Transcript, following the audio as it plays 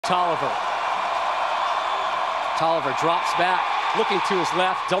Tolliver. Tolliver drops back, looking to his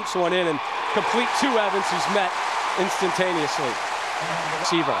left, dumps one in, and complete to Evans, who's met instantaneously.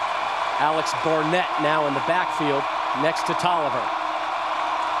 Receiver, Alex Barnett now in the backfield next to Tolliver.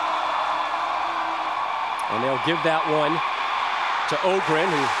 And they'll give that one to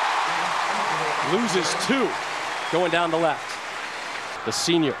Ogren, who loses two going down the left. The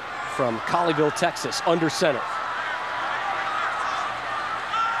senior from Colleyville, Texas, under center.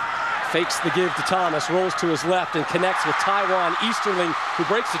 Fakes the give to Thomas, rolls to his left and connects with Taiwan Easterling, who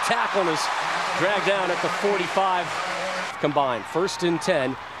breaks the tackle and is dragged down at the 45 combined. 1st and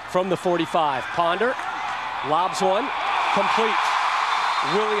 10 from the 45. Ponder lobs one, complete.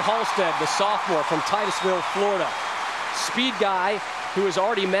 Willie Halstead, the sophomore from Titusville, Florida. Speed guy who has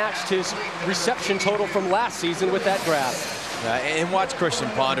already matched his reception total from last season with that grab. And watch Christian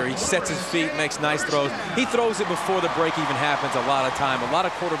Ponder. He sets his feet, makes nice throws. He throws it before the break even happens a lot of time. A lot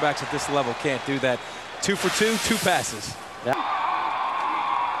of quarterbacks at this level can't do that. 2 for 2, 2 passes. Yeah.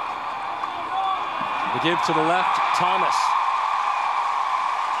 The give to the left, Thomas.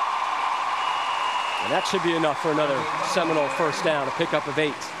 And that should be enough for another Seminole first down, a pickup of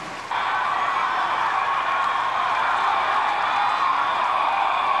 8.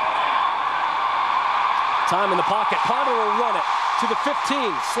 Time in the pocket. Ponder will run it to the 15.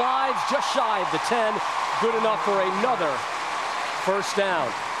 Slides just shy of the 10. Good enough for another first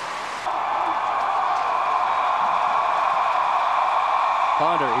down.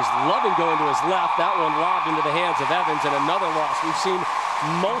 Ponder, he's loving going to his left. That one lobbed into the hands of Evans, and another loss. We've seen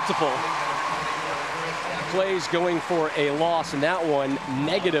multiple plays going for a loss, and that one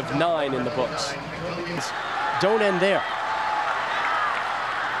 -9 in the books. Don't end there.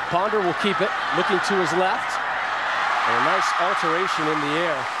 Ponder will keep it, looking to his left. And a nice alteration in the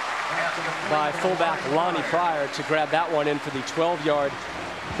air by fullback Lonnie Pryor to grab that one in for the 12-yard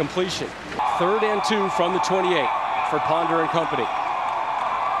completion. 3rd and 2 from the 28 for Ponder and company.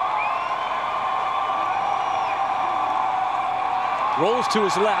 Rolls to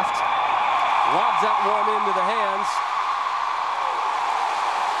his left, lobs that one into the hands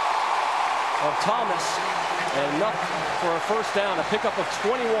of Thomas, and enough for a first down, a pickup of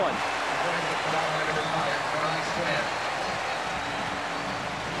 21.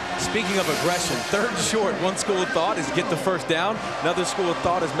 Speaking of aggression, 3rd and short, one school of thought is get the first down. Another school of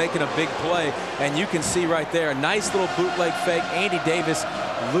thought is making a big play. And you can see right there, a nice little bootleg fake. Andy Davis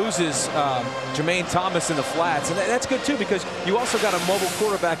loses Jermaine Thomas in the flats. And that's good, too, because you also got a mobile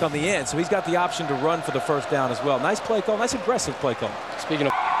quarterback on the end. So he's got the option to run for the first down as well. Nice play call, nice aggressive play call. Speaking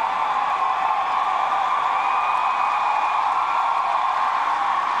of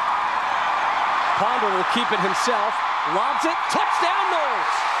Ponder will keep it himself, lobs it, touchdown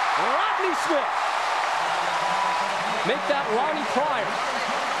Noles! Rodney Smith. Make that Lonnie Pryor.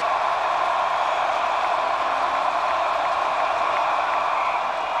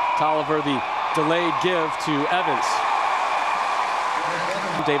 Tolliver, the delayed give to Evans.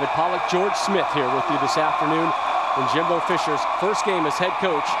 David Pollock, George Smith here with you this afternoon in Jimbo Fisher's first game as head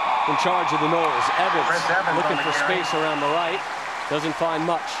coach in charge of the Noles. Evans looking for space around the right, doesn't find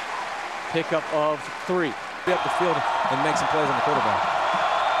much. Pickup of 3. Up the field and make some plays on the quarterback.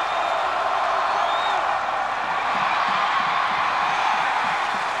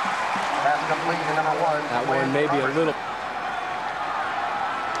 That one may be a little.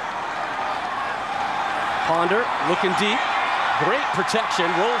 Ponder looking deep. Great protection.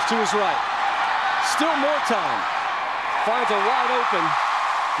 Rolls to his right. Still more time. Finds a wide open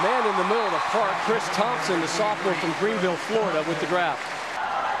man in the middle of the park. Chris Thompson, the sophomore from Greenville, Florida, with the grab.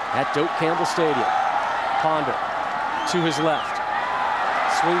 At Doak Campbell Stadium. Ponder to his left.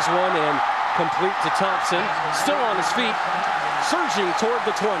 Swings one and complete to Thompson. Still on his feet. Surging toward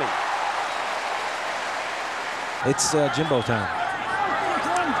the 20. It's Jimbo time.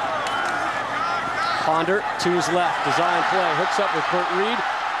 Ponder to his left. Design play. Hooks up with Burt Reed.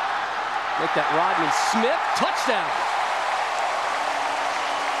 Make that Rodney Smith. Touchdown.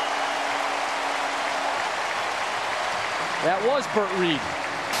 That was Burt Reed.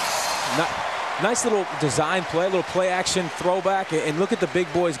 Nice little design play, little play action throwback, and look at the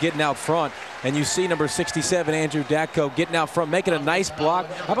big boys getting out front. And you see number 67, Andrew Datko, getting out front, making a nice block.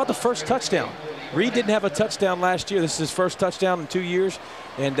 How about the first touchdown? Reed didn't have a touchdown last year. This is his first touchdown in 2 years.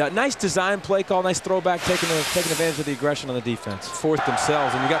 And nice design play call, nice throwback, taking advantage of the aggression on the defense. 4th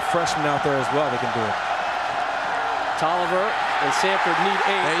themselves, and you got freshmen out there as well that can do it. Tolliver and Samford need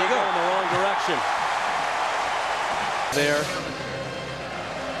 8. There you go. In the wrong direction. There.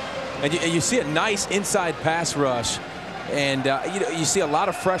 And you see a nice inside pass rush And you see a lot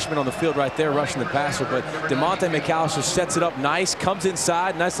of freshmen on the field right there rushing the passer, but DeMonte McAllister sets it up nice, comes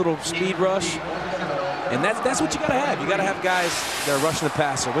inside, nice little speed rush. And that's what you got to have. You got to have guys that are rushing the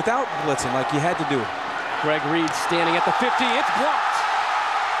passer without blitzing like you had to do. Greg Reed standing at the 50. It's blocked.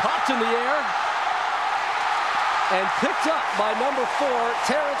 Popped in the air. And picked up by number 4,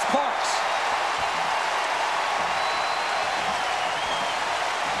 Terrence Parks.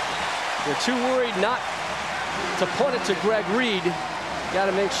 You're too worried not to punt it to Greg Reed. You got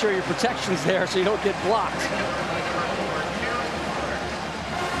to make sure your protection's there so you don't get blocked.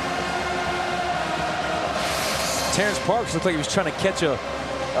 Terrence Parks looked like he was trying to catch a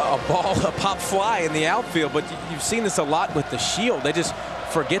ball, a pop fly in the outfield, but you've seen this a lot with the shield. They just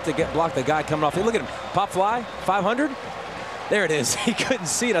forget to block the guy coming off. Hey, look at him, pop fly, 500. There it is. He couldn't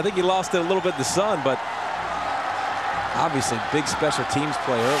see it. I think he lost it a little bit in the sun, but obviously big special teams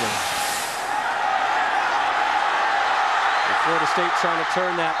play early. Florida State trying to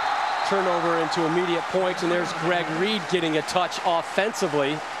turn that turnover into immediate points, and there's Greg Reed getting a touch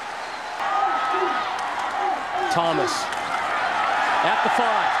offensively. Thomas at the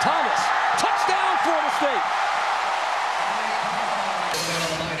 5. Thomas, touchdown, Florida State.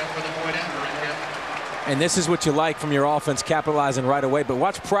 And this is what you like from your offense, capitalizing right away. But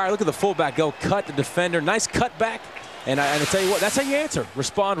watch Pryor, look at the fullback go, cut the defender, nice cut back. And I tell you what, that's how you answer.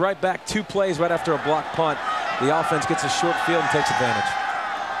 Respond right back, 2 plays right after a block punt. The offense gets a short field and takes advantage.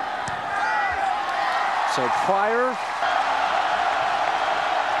 So Pryor,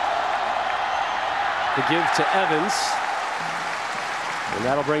 the give to Evans, and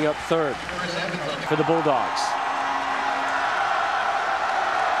that'll bring up 3rd for the Bulldogs.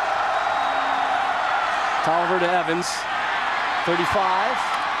 Tolliver to Evans, 35,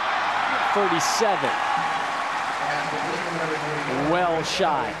 37. Well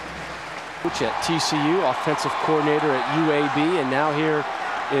shy. Coach at TCU, offensive coordinator at UAB, and now here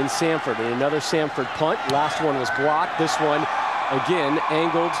in Samford. And another Samford punt. Last one was blocked. This one, again,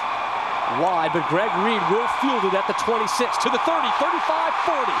 angled wide, but Greg Reed will field it at the 26, to the 30, 35,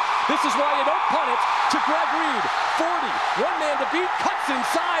 40. This is why you don't punt it to Greg Reed. 40, one man to beat, cuts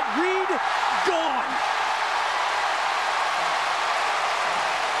inside, Reed, gone.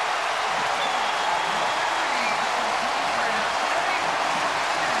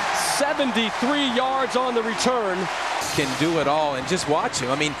 $73 yards on the return. Can do it all, and just watch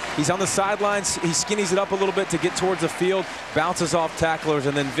him. I mean, he's on the sidelines, he skinnies it up a little bit to get towards the field, bounces off tacklers,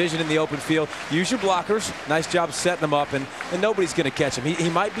 and then vision in the open field. Use your blockers. Nice job setting them up, and nobody's going to catch him. He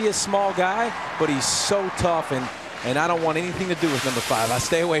might be a small guy, but he's so tough, and I don't want anything to do with number 5. I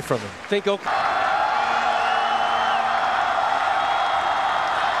stay away from him. Tolliver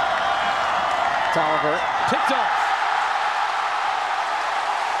picked off.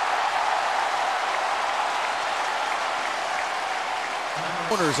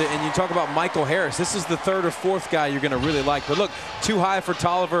 And you talk about Michael Harris. This is the 3rd or 4th guy you're going to really like. But look, too high for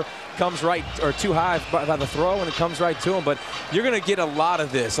Tolliver, comes right, or too high by the throw, and it comes right to him. But you're going to get a lot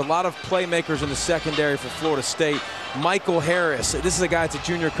of this, a lot of playmakers in the secondary for Florida State. Michael Harris, this is a guy that's a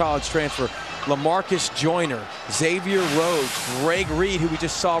junior college transfer. LaMarcus Joyner, Xavier Rhodes, Greg Reed, who we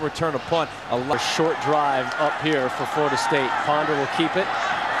just saw return a punt. A short drive up here for Florida State. Ponder will keep it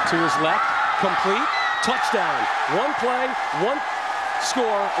to his left, complete, touchdown. One play, one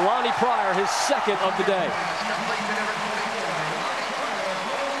score. Lonnie Pryor, his 2nd of the day.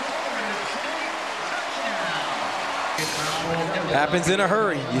 Happens in a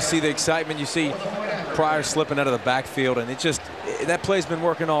hurry. You see the excitement. You see Pryor slipping out of the backfield, and that play's been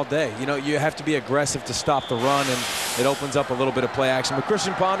working all day. You know, you have to be aggressive to stop the run, and it opens up a little bit of play action. But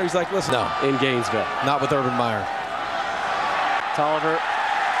Christian Ponder, he's like, listen, no, in Gainesville, not with Urban Meyer. Tolliver,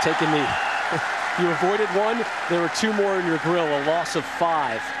 take a knee. You avoided one. There were 2 more in your grill. A loss of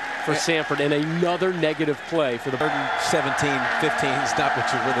 5 for Samford, and another negative play for the 17, 15 is not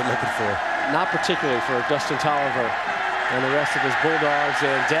what you're really looking for. Not particularly for Dustin Tolliver and the rest of his Bulldogs.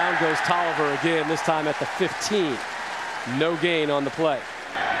 And down goes Tolliver again, this time at the 15. No gain on the play.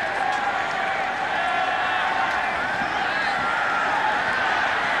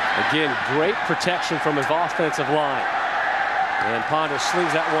 Again, great protection from his offensive line. And Ponder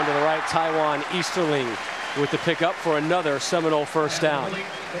slings that one to the right. Taiwan Easterling with the pickup for another Seminole first down.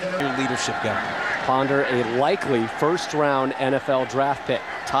 Your leadership guy. Ponder, a likely 1st-round NFL draft pick.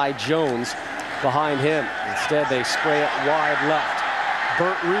 Ty Jones behind him. Instead, they spray it wide left.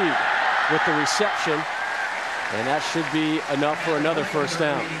 Burt Reed with the reception. And that should be enough for another first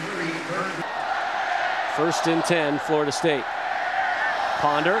down. 1st and 10, Florida State.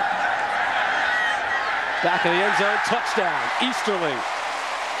 Ponder. Back of the end zone, touchdown, Easterling.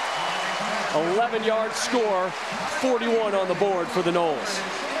 11-yard score, 41 on the board for the Noles.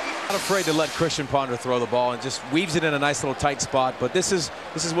 Not afraid to let Christian Ponder throw the ball and just weaves it in a nice little tight spot. But this is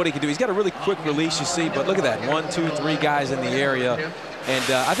what he can do. He's got a really quick release, you see. But look at that, 1, 2, 3 guys in the area.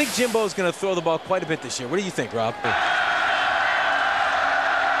 And I think Jimbo's going to throw the ball quite a bit this year. What do you think, Rob?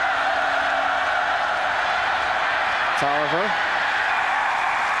 Oliver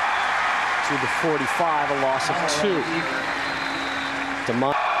to the 45, a loss of 2.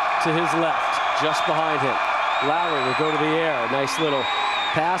 DeMont to his left, just behind him. Lowry will go to the air. Nice little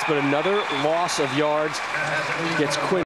pass, but another loss of yards. Gets Quinn.